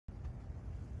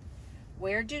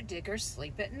Where Do Diggers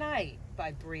Sleep at Night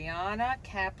by Brianna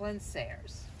Kaplan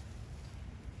Sayers.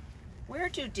 Where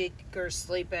do diggers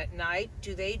sleep at night?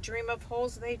 Do they dream of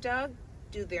holes they dug?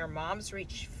 Do their moms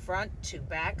reach front to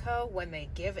backhoe when they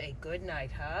give a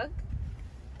goodnight hug?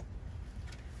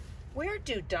 Where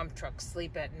do dump trucks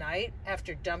sleep at night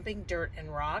after dumping dirt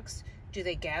and rocks? Do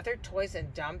they gather toys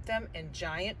and dump them in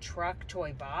giant truck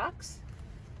toy box?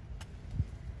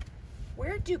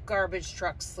 Where do garbage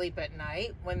trucks sleep at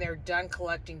night when they're done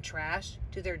collecting trash?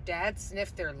 Do their dads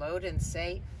sniff their load and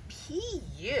say,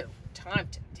 "P.U., time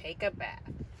to take a bath"?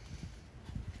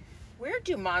 Where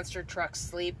do monster trucks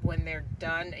sleep when they're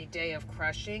done a day of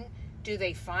crushing? Do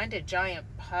they find a giant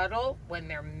puddle when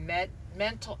their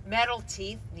metal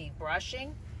teeth need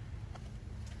brushing?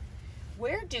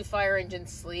 Where do fire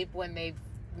engines sleep when they've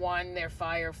won their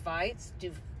firefights?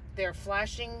 Do their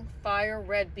flashing fire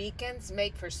red beacons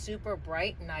make for super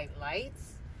bright night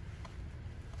lights?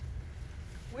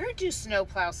 Where do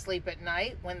snowplows sleep at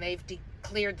night when they've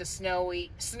cleared the snow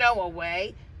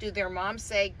away? Do their moms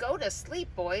say, "Go to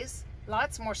sleep, boys,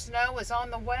 lots more snow is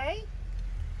on the way"?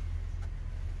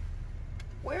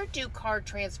 Where do car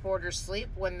transporters sleep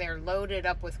when they're loaded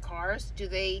up with cars? Do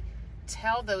they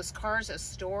tell those cars a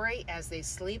story as they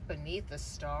sleep beneath the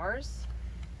stars?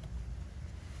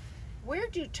 Where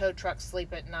do tow trucks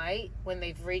sleep at night when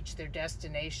they've reached their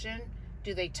destination?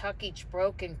 Do they tuck each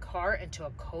broken car into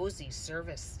a cozy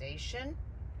service station?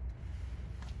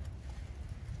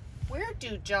 Where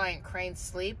do giant cranes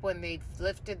sleep when they've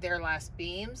lifted their last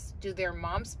beams? Do their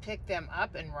moms pick them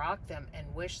up and rock them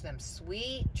and wish them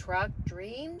sweet truck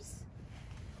dreams?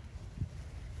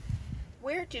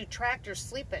 Where do tractors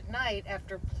sleep at night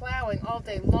after plowing all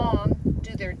day long?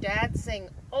 Do their dads sing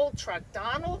 "Old Truck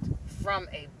Donald" from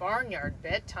a barnyard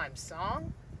bedtime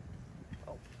song?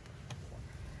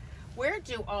 Where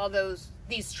do all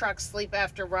these trucks sleep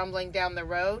after rumbling down the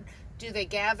road? Do they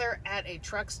gather at a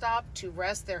truck stop to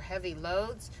rest their heavy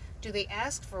loads? Do they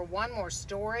ask for one more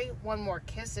story, one more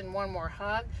kiss, and one more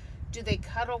hug? Do they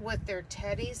cuddle with their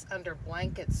teddies under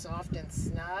blankets soft and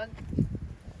snug?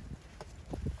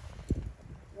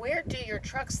 Where do your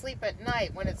trucks sleep at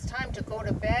night when it's time to go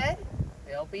to bed?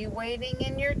 They'll be waiting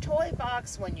in your toy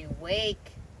box when you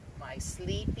wake, my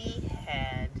sleepy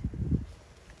head.